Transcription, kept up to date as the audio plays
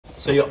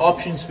So your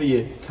options for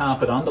your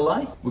carpet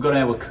underlay, we've got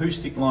our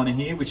acoustic liner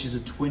here, which is a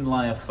twin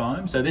layer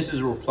foam. So this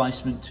is a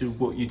replacement to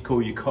what you'd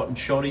call your cotton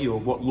shoddy, or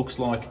what looks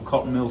like a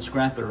cotton mill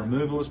scrap, a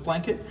removalist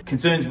blanket.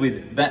 Concerns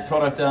with that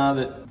product are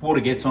that water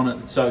gets on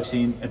it, it soaks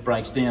in, it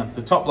breaks down.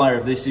 The top layer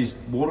of this is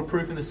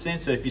waterproof in the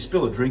sense, so if you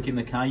spill a drink in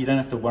the car, you don't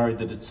have to worry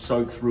that it's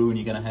soaked through and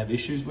you're going to have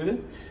issues with it.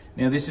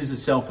 Now this is a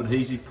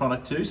self-adhesive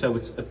product too, so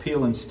it's a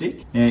peel and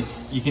stick. Now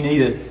you can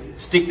either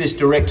stick this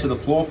direct to the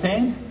floor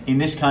pan. In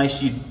this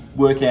case, you'd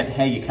work out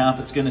how your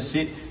carpet's going to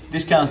sit.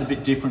 This car's a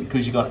bit different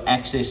because you've got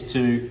access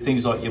to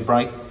things like your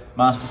brake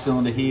master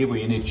cylinder here, where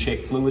you need to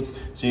check fluids,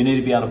 so you need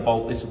to be able to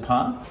bolt this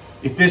apart.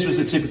 If this was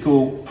a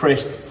typical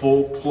pressed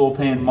floor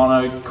pan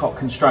monocoque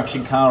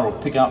construction car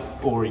or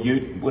pickup or a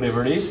ute,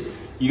 whatever it is,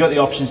 you've got the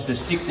options to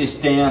stick this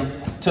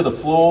down to the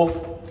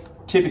floor.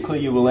 Typically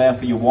you allow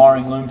for your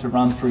wiring loom to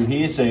run through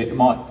here, so it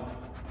might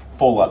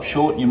fall up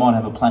short. You might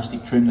have a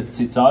plastic trim that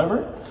sits over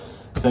it.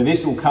 So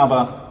this will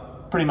cover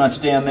pretty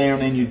much down there,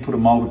 and then you'd put a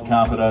molded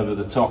carpet over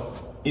the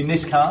top. In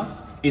this car,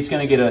 it's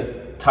going to get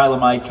a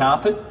tailor-made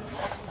carpet.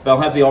 They'll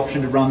have the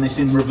option to run this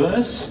in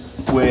reverse,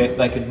 where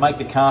they could make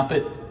the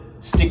carpet,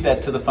 stick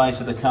that to the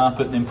face of the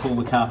carpet, and then pull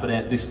the carpet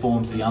out. This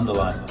forms the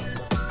underlay.